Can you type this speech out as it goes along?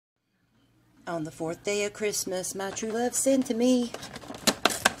On the 4th day of Christmas, my true love sent to me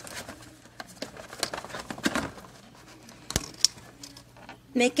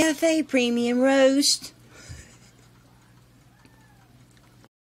McCafe Premium Roast.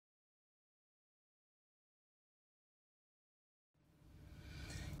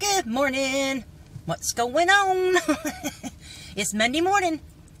 Good morning. What's going on? It's Monday morning.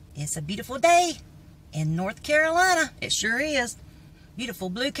 It's a beautiful day in North Carolina. It sure is. Beautiful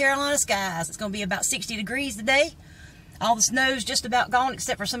blue Carolina skies. It's going to be about 60 degrees today. All the snow's just about gone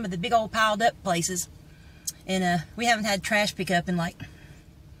except for some of the big old piled up places. And we haven't had trash pickup in like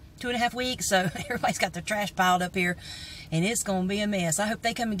 2.5 weeks, so everybody's got their trash piled up here. And it's going to be a mess. I hope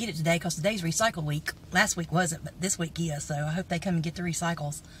they come and get it today because today's recycle week. Last week wasn't, but this week is. So I hope they come and get the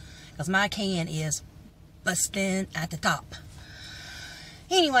recycles because my can is busting at the top.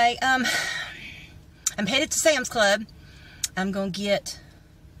 Anyway, I'm headed to Sam's Club. I'm going to get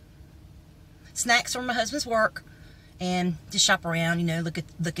snacks from my husband's work and just shop around, you know, look at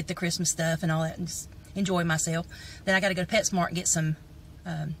the Christmas stuff and all that and just enjoy myself. Then I got to go to PetSmart and get some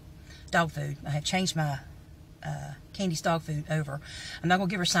dog food. I have changed my Candy's dog food over. I'm not going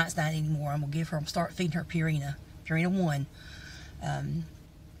to give her Science Diet anymore. I'm going to give her, start feeding her Purina 1.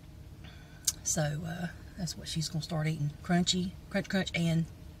 So that's what she's going to start eating. Crunch, and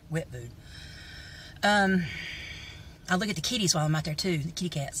wet food. I'll look at the kitties while I'm out there too. The kitty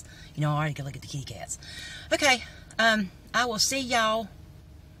cats. You know, I already can look at the kitty cats. Okay. I will see y'all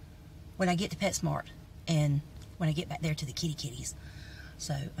when I get to PetSmart and when I get back there to the kitties.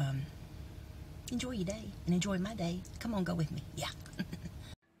 So, enjoy your day and enjoy my day. Come on, go with me. Yeah.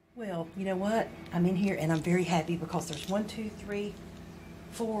 Well, you know what? I'm in here and I'm very happy because there's 1, 2, 3,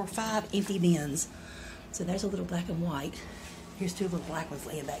 4, 5 empty bins. So there's a little black and white. Here's 2 little black ones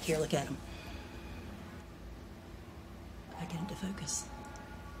laying back here. Look at them. I get them to focus.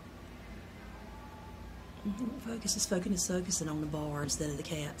 It won't focus. It's focusing on the bar instead of the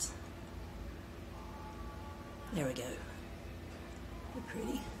cats. There we go. They're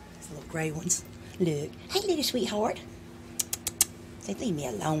pretty. It's the little gray ones. Look. Hey, little sweetheart. Say, leave me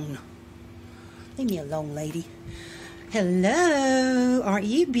alone. Leave me alone, lady. Hello. Aren't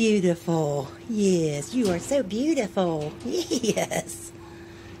you beautiful? Yes, you are so beautiful. Yes.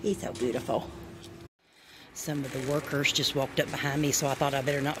 He's so beautiful. Some of the workers just walked up behind me, so I thought I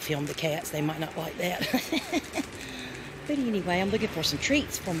better not film the cats. They might not like that. But anyway, I'm looking for some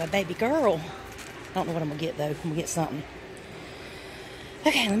treats for my baby girl. I don't know what I'm going to get, though. I'm going to get something.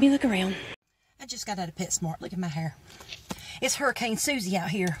 Okay, let me look around. I just got out of PetSmart. Look at my hair. It's Hurricane Susie out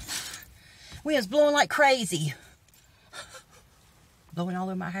here. Wind's blowing like crazy. Blowing all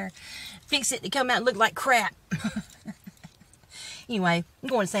over my hair. Fix it to come out and look like crap. Anyway, I'm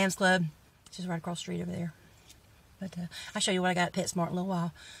going to Sam's Club. It's just right across the street over there. But I'll show you what I got at PetSmart in a little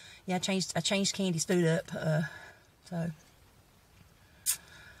while. Yeah, I changed Candy's food up. So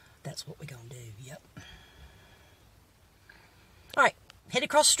that's what we're going to do. Yep. Alright, head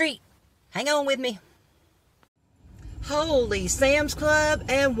across the street. Hang on with me. Holy Sam's Club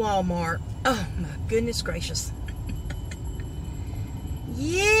and Walmart. Oh my goodness gracious.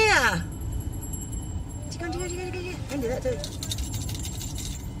 Yeah. What you gonna do? I can do that too.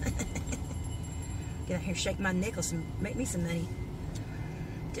 Get out here, shake my necklace and make me some money.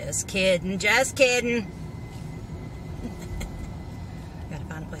 Just kidding, just kidding. Gotta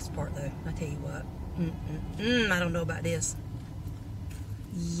find a place to park though. I tell you what. I don't know about this.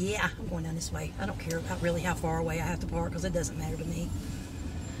 Yeah, I'm going down this way. I don't care about really how far away I have to park because it doesn't matter to me.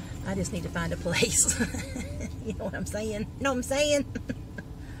 I just need to find a place. You know what I'm saying? You know what I'm saying?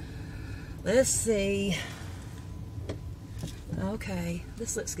 Let's see. Okay,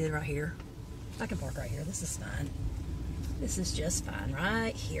 this looks good right here. I can park right here. This is fine. This is just fine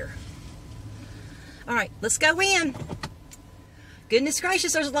right here. All right, let's go in. Goodness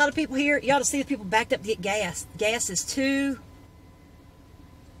gracious, there's a lot of people here. You ought to see the people backed up to get gas. Gas is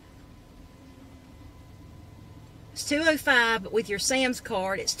It's $2.05, but with your Sam's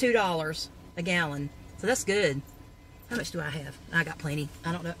card, it's $2 a gallon. So that's good. How much do I have? I got plenty.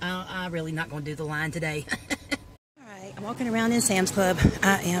 I don't know. I'm really not going to do the line today. All right, I'm walking around in Sam's Club.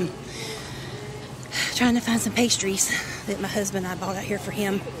 I am trying to find some pastries that my husband and I bought out here for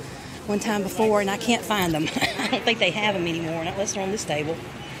him one time before, and I can't find them. I don't think they have them anymore, not unless they're on this table.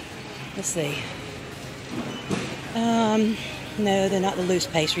 Let's see. No, they're not the loose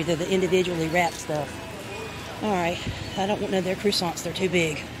pastry. They're the individually wrapped stuff. All right, I don't want none of their croissants. They're too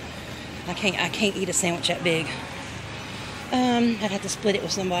big. I can't eat a sandwich that big. I'd have to split it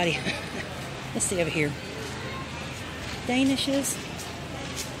with somebody. Let's see over here. Danishes.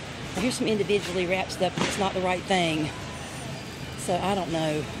 Now, here's some individually wrapped stuff, but it's not the right thing. So I don't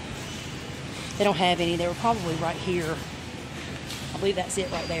know. They don't have any. They were probably right here. I believe that's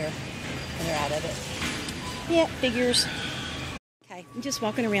it right there. And they're out of it. Yeah, figures. Okay, I'm just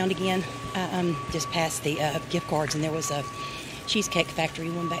walking around again. Just past the gift cards, and there was a Cheesecake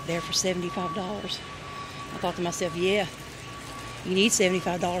Factory one back there for $75. I thought to myself, yeah, you need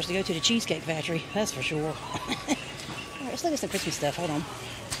 $75 to go to the Cheesecake Factory. That's for sure. All right, let's look at some Christmas stuff. Hold on.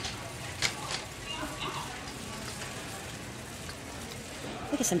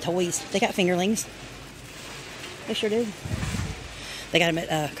 Look at some toys. They got fingerlings. They sure do. They got them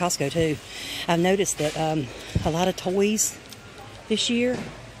at Costco too. I've noticed that a lot of toys this year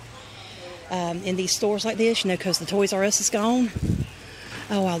in these stores like this, you know, because the Toys R Us is gone.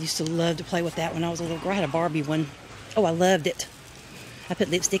 Oh, I used to love to play with that when I was a little girl. I had a Barbie one. Oh, I loved it. I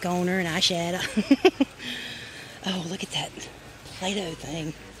put lipstick on her and eyeshadow. Oh, look at that Play-Doh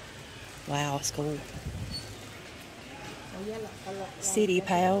thing. Wow, it's cool. City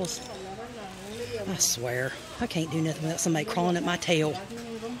Pals. I swear, I can't do nothing without somebody crawling at my tail.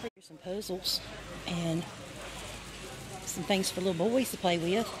 Here's some puzzles and some things for little boys to play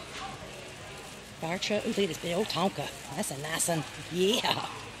with. Fire truck. Ooh, look at this big old Tonka. That's a nice one. Yeah.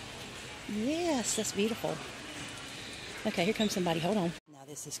 Yes, that's beautiful. Okay, here comes somebody. Hold on. Now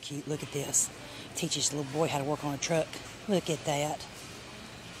this is cute. Look at this. Teaches the little boy how to work on a truck. Look at that.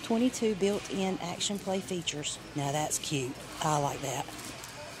 22 built-in action play features. Now that's cute. I like that.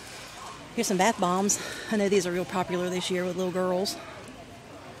 Here's some bath bombs. I know these are real popular this year with little girls.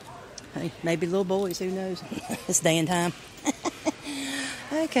 Hey, maybe little boys, who knows? It's day and time.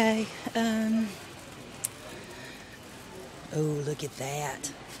 Okay. Oh, look at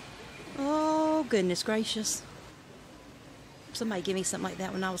that. Oh, goodness gracious. Somebody gave me something like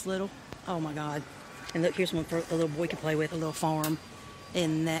that when I was little. Oh, my God. And look, here's one for a little boy to play with, a little farm.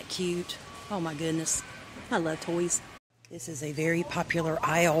 Isn't that cute? Oh, my goodness. I love toys. This is a very popular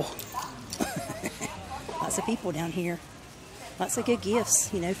aisle. Lots of people down here. Lots of good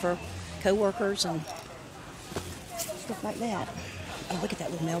gifts, you know, for co-workers and stuff like that. Oh, look at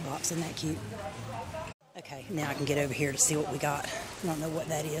that little mailbox. Isn't that cute? Okay, now I can get over here to see what we got. I don't know what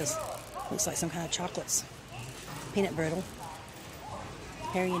that is. Looks like some kind of chocolates. Peanut brittle.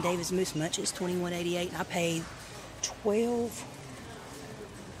 Harry and David's Moose Munches, $21.88, and I paid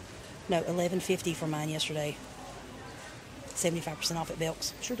 $11.50 for mine yesterday. 75% off at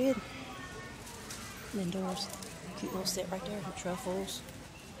Belk's. Sure did. And indoors. Cute little set right there. Truffles.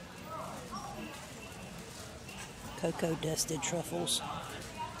 Cocoa dusted truffles.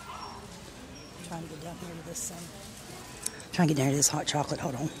 Trying to get down here to this trying to get down to this hot chocolate.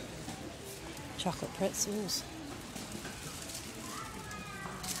 Hold on. Chocolate pretzels.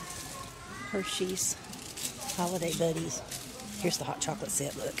 Hershey's Holiday Buddies. Here's the hot chocolate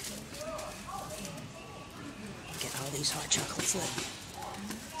set. Look. Get all these hot chocolates. Look.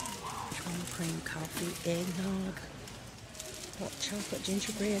 Cream coffee, eggnog, hot chocolate,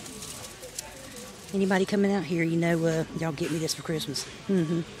 gingerbread. Anybody coming out here, you know, y'all get me this for Christmas.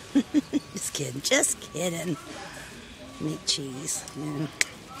 Just kidding. Just kidding. Meat cheese. Yeah.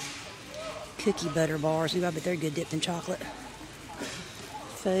 Cookie butter bars. Ooh, I bet they're good dipped in chocolate.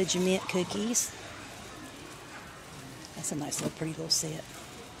 Fudge mint cookies. That's a nice little pretty little set.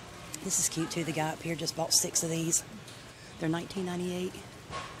 This is cute too. The guy up here just bought 6 of these. They're $19.98.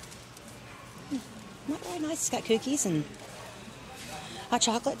 Not really nice. It's got cookies and hot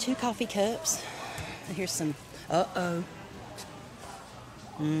chocolate, 2 coffee cups. And here's some,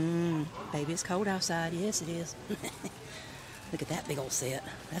 baby, it's cold outside. Yes, it is. Look at that big old set.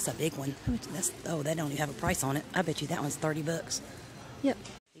 That's a big one. Oh, they don't even have a price on it. I bet you that one's $30. Yep.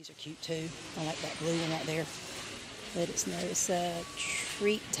 These are cute too. I like that blue one right there. Let it snow. It's a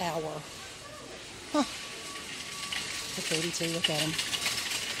treat tower. Huh. They're pretty too. Look at them.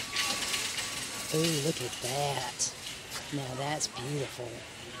 Ooh, look at that. Now that's beautiful.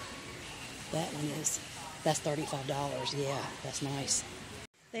 That one that's $35. Yeah, that's nice.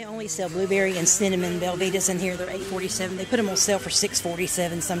 They only sell blueberry and cinnamon Velvetas in here. They're $8.47. They put them on sale for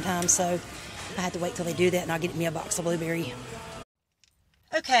 $6.47 sometimes, so I had to wait till they do that, and I'll get me a box of blueberry.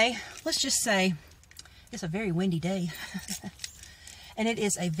 Okay, let's just say it's a very windy day. And it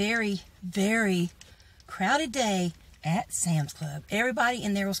is a very, very crowded day at Sam's Club. Everybody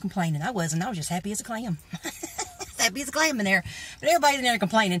in there was complaining. I wasn't. I was just happy as a clam. Happy as a clam in there. But everybody's in there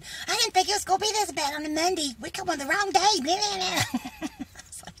complaining. I didn't think it was going to be this bad on a Monday. We come on the wrong day. I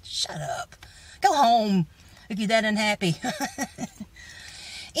was like, shut up. Go home if you're that unhappy.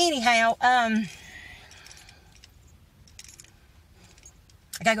 Anyhow, I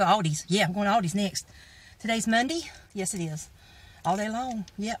got to go to Aldi's. Yeah, I'm going to Aldi's next. Today's Monday. Yes, it is. All day long.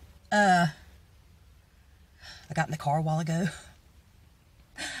 Yep. I got in the car a while ago.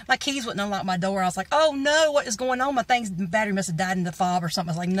 My keys wouldn't unlock my door. I was like, oh no, what is going on? My battery must have died in the fob or something.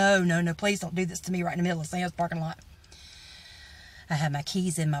 I was like, no, please don't do this to me right in the middle of Sam's parking lot. I had my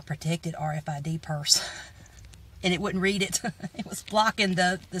keys in my protected RFID purse. And it wouldn't read it. It was blocking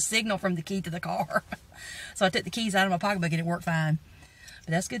the signal from the key to the car. So I took the keys out of my pocketbook and it worked fine.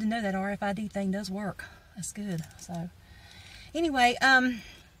 But that's good to know that RFID thing does work. That's good. So anyway,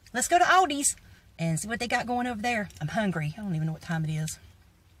 let's go to Aldi's and see what they got going over there. I'm hungry. I don't even know what time it is.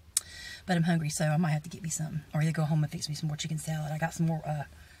 But I'm hungry, so I might have to get me something. Or either go home and fix me some more chicken salad. I got some more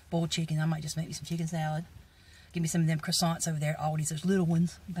boiled chicken. I might just make me some chicken salad. Give me some of them croissants over there at Aldi's. Those little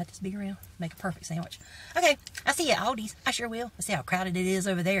ones. About this big around. Make a perfect sandwich. Okay. I'll see you at Aldi's. I sure will. Let's see how crowded it is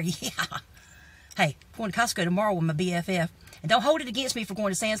over there. Yeah. Hey, I'm going to Costco tomorrow with my BFF. And don't hold it against me for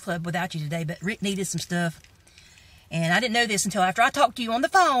going to Sam's Club without you today. But Rick needed some stuff. And I didn't know this until after I talked to you on the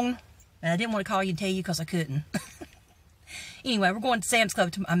phone. And I didn't want to call you and tell you because I couldn't. Anyway, we're going to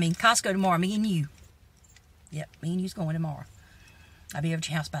Costco tomorrow. Me and you. Yep. Me and you's going tomorrow. I'll be over at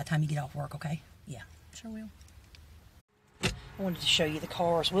your house by the time you get off work, okay? Yeah. Sure will. I wanted to show you the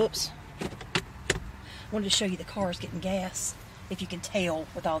cars. Whoops. I wanted to show you the cars getting gas. If you can tell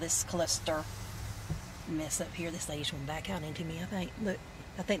with all this cluster mess up here. This lady's going to back out into me, I think. Look,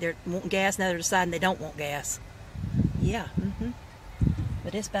 I think they're wanting gas. Now they're deciding they don't want gas. Yeah.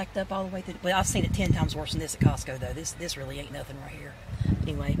 But it's backed up all the way through. Well, I've seen it 10 times worse than this at Costco, though. This really ain't nothing right here.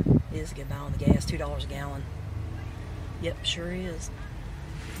 Anyway, it is a good buy on the gas. $2 a gallon. Yep, sure is.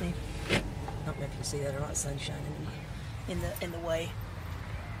 See? I don't know if you can see that or not. Sun's shining in the way.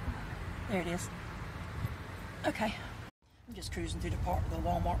 There it is. Okay. I'm just cruising through the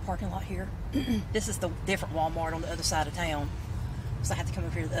Walmart parking lot here. This is the different Walmart on the other side of town. So I have to come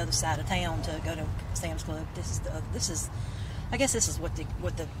over here to the other side of town to go to Sam's Club. I guess this is what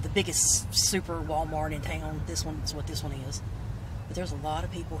the biggest super Walmart in town. This one is what this one is. But there's a lot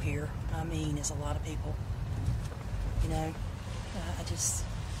of people here. I mean, it's a lot of people. You know,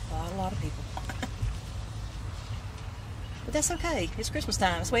 a lot of people. But that's okay. It's Christmas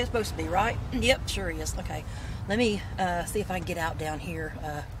time. That's the way it's supposed to be, right? Yep, sure is. Okay. Let me see if I can get out down here.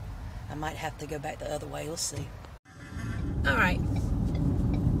 I might have to go back the other way. Let's see. Alright.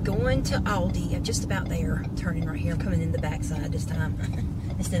 Going to Aldi. I'm just about there. Turning right here. I'm coming in the back side this time.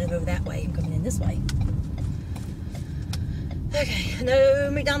 Instead of over that way, I'm coming in this way. Okay. No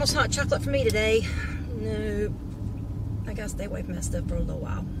McDonald's hot chocolate for me today. No. I gotta stay away from that stuff for a little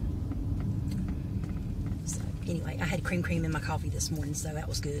while. So, anyway, I had cream in my coffee this morning, so that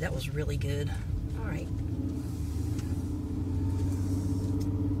was good. That was really good. Alright.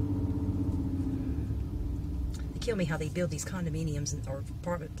 They kill me how they build these condominiums or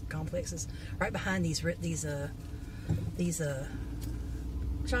apartment complexes right behind these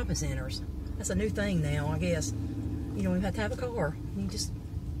shopping centers. That's a new thing now, I guess. You don't even have to have a car. You just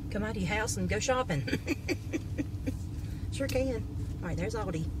come out of your house and go shopping. Sure can. Alright, there's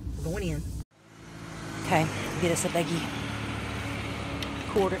Aldi. We're going in. Okay, get us a biggie.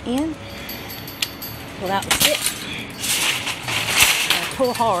 Quarter in. Pull out the stick. And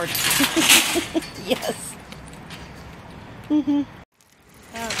pull hard. Yes. Alright,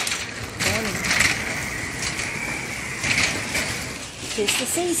 going in. It's the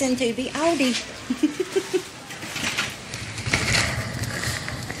season to be Aldi.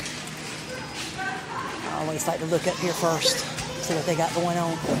 I always like to look up here first, see what they got going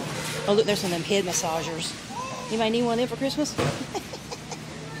on. Oh, look, there's one of them head massagers. You might need one of them for Christmas.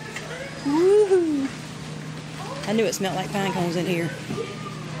 Woohoo! I knew it smelled like pine cones in here.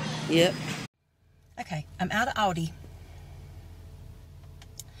 Yep. Okay, I'm out of Aldi.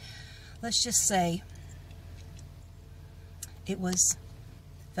 Let's just say it was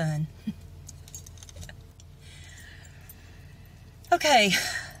fun. Okay.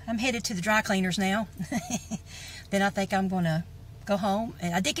 I'm headed to the dry cleaners now. Then I think I'm going to go home.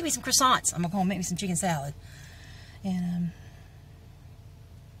 And I did give me some croissants. I'm going to make me some chicken salad. And,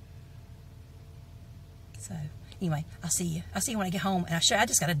 so, anyway, I'll see you. I'll see you when I get home. And I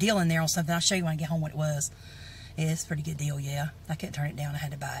just got a deal in there on something. I'll show you when I get home what it was. It's a pretty good deal, yeah. I couldn't turn it down. I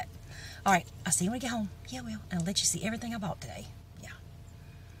had to buy it. Alright, I'll see you when I get home. Yeah, well. And I'll let you see everything I bought today. Yeah.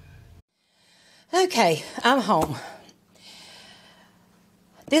 Okay, I'm home.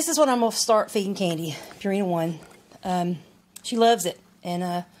 This is what I'm going to start feeding Candy, Purina 1. She loves it,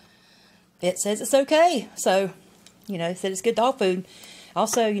 and it says it's okay. So, you know, it said it's good dog food.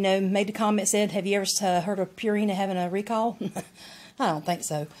 Also, you know, made the comment, said, have you ever heard of Purina having a recall? I don't think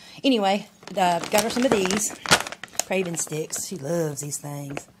so. Anyway, got her some of these craving sticks. She loves these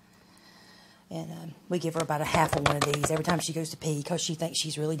things. And we give her about a half of one of these every time she goes to pee because she thinks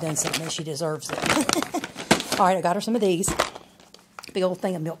she's really done something and she deserves it. All right, I got her some of these. Big old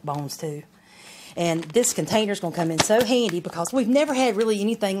thing of milk bones, too. And this container's going to come in so handy because we've never had really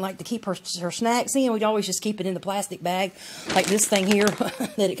anything like to keep her snacks in. We'd always just keep it in the plastic bag, like this thing here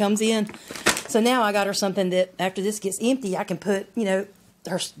that it comes in. So now I got her something that after this gets empty, I can put, you know,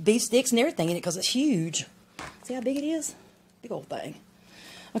 her beef sticks and everything in it because it's huge. See how big it is? Big old thing.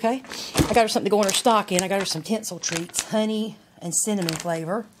 Okay, I got her something to go in her stocking. I got her some tinsel treats, honey and cinnamon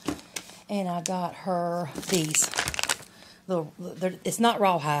flavor. And I got her these. It's not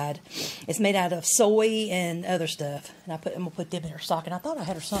rawhide. It's made out of soy and other stuff. And I'm gonna put them in her stocking. I thought I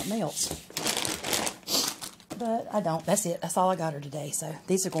had her something else, but I don't. That's it. That's all I got her today. So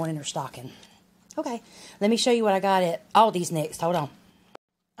these are going in her stocking. Okay, let me show you what I got at Aldi's next. Hold on.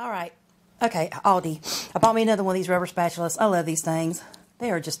 All right. Okay, Aldi. I bought me another one of these rubber spatulas. I love these things.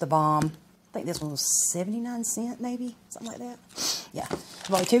 They are just the bomb. I think this one was 79 cents, maybe something like that. Yeah, I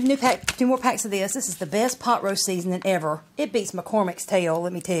bought two more packs of this. This is the best pot roast seasoning ever. It beats McCormick's tail,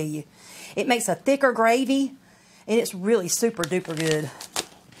 let me tell you. It makes a thicker gravy, and it's really super duper good.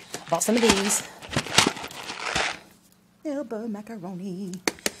 Bought some of these. Elbow macaroni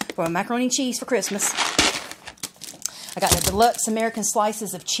for macaroni and cheese for Christmas. I got the deluxe American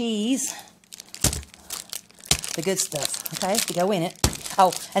slices of cheese. The good stuff, okay, to go in it.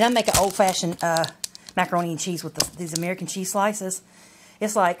 Oh, and I make an old-fashioned macaroni and cheese with these American cheese slices.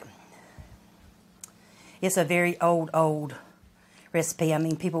 It's like, it's a very old recipe. I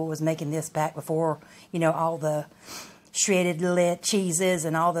mean, people was making this back before, you know, all the shredded lead cheeses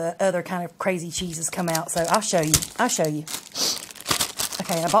and all the other kind of crazy cheeses come out. So I'll show you. I'll show you.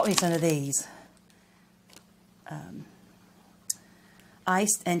 Okay, I bought me some of these.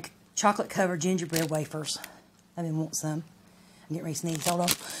 Iced and chocolate-covered gingerbread wafers. I've been wanting some. I'm getting ready to sneeze. Hold on.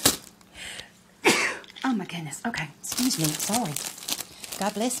 Oh, my goodness. Okay. Excuse me. Sorry.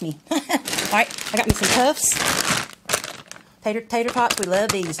 God bless me. All right. I got me some puffs. Tater tots. We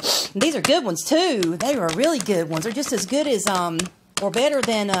love these. And these are good ones, too. They are really good ones. They're just as good as, or better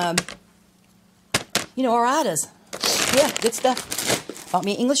than, you know, Aritas. Yeah, good stuff. Bought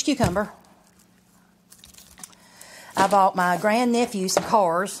me an English cucumber. I bought my grandnephew some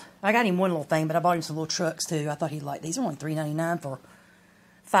cars. I got him one little thing, but I bought him some little trucks, too. I thought he'd like these. They're only $3.99 for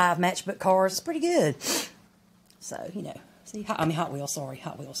 5 matchbook cars. It's pretty good. So, you know. See, Hot Wheels. Sorry,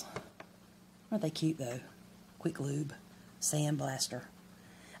 Hot Wheels. Aren't they cute, though? Quick Lube. Sandblaster.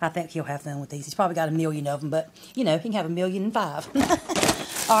 I think he'll have fun with these. He's probably got a million of them, but, you know, he can have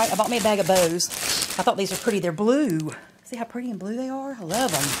 1,000,005. All right, I bought me a bag of bows. I thought these were pretty. They're blue. See how pretty and blue they are? I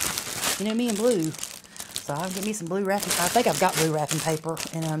love them. You know me and blue. So I'll get me some blue wrapping. I think I've got blue wrapping paper,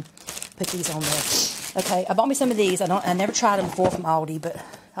 and put these on there. Okay, I bought me some of these. I never tried them before from Aldi, but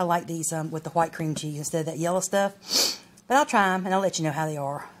I like these with the white cream cheese instead of that yellow stuff. But I'll try them, and I'll let you know how they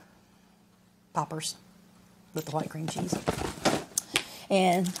are. Poppers with the white cream cheese.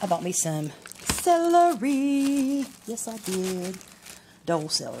 And I bought me some celery. Yes, I did. Dole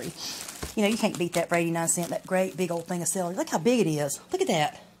celery. You know, you can't beat that for 89 cents, that great big old thing of celery. Look how big it is. Look at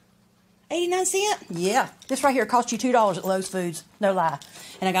that. 89 cents? Yeah. This right here cost you $2 at Lowe's Foods. No lie.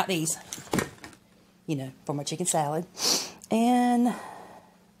 And I got these, you know, for my chicken salad. And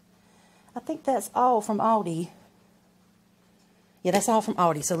I think that's all from Aldi. Yeah, that's all from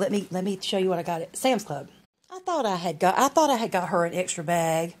Aldi. So let me show you what I got at Sam's Club. I thought I had got her an extra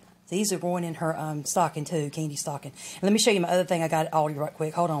bag. These are going in her stocking too, candy stocking. And let me show you my other thing I got at Aldi right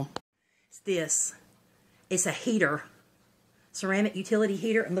quick. Hold on. It's this. It's a heater. Ceramic utility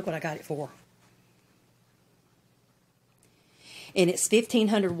heater, and look what I got it for. And it's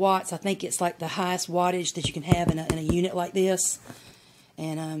 1,500 watts. I think it's like the highest wattage that you can have in a unit like this.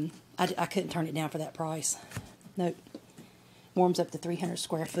 And I couldn't turn it down for that price. Nope. Warms up to 300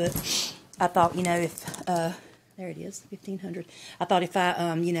 square foot. I thought, you know, if there it is, 1,500. I thought if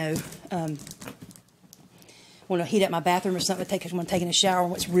I, you know, want to heat up my bathroom or something, when I'm taking a shower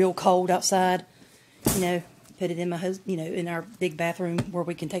when it's real cold outside, you know, put it in my husband, you know, in our big bathroom where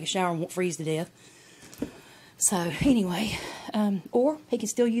we can take a shower and won't freeze to death. So anyway, or he can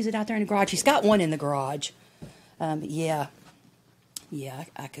still use it out there in the garage. He's got one in the garage. Yeah,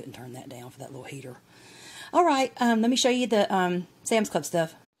 I couldn't turn that down for that little heater. All right, let me show you the Sam's Club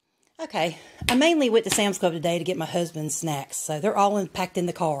stuff. Okay, I mainly went to Sam's Club today to get my husband's snacks. So they're all packed in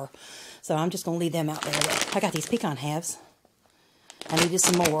the car. So I'm just going to leave them out there. I got these pecan halves. I needed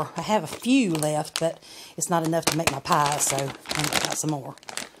some more. I have a few left, but it's not enough to make my pie, so I got some more.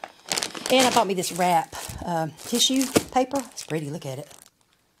 And I bought me this wrap tissue paper. It's pretty. Look at it.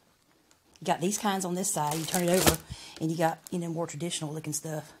 You got these kinds on this side. You turn it over, and you got, you know, more traditional looking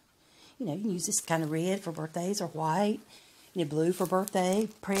stuff. You know, you can use this kind of red for birthdays or white. You know, blue for birthday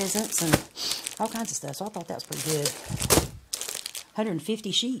presents and all kinds of stuff. So I thought that was pretty good.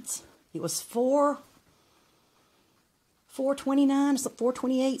 150 sheets. It was $4.29,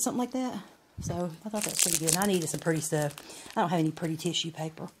 $4.28, something like that. So I thought that was pretty good. And I needed some pretty stuff. I don't have any pretty tissue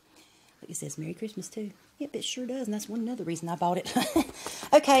paper. But it says Merry Christmas too. Yep, it sure does. And that's another reason I bought it.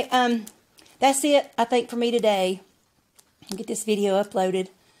 Okay, that's it, I think, for me today. I'll get this video uploaded.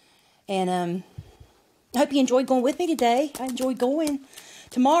 And I hope you enjoyed going with me today. I enjoyed going.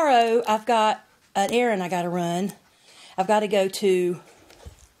 Tomorrow, I've got an errand I got to run. I've got to go to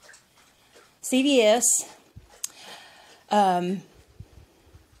CVS. I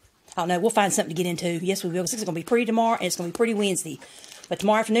don't know. We'll find something to get into. Yes, we will. It's going to be pretty tomorrow, and it's going to be pretty Wednesday. But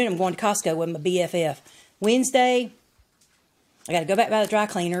tomorrow afternoon, I'm going to Costco with my BFF. Wednesday, I got to go back by the dry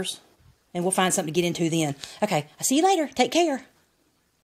cleaners, and we'll find something to get into then. Okay, I'll see you later. Take care.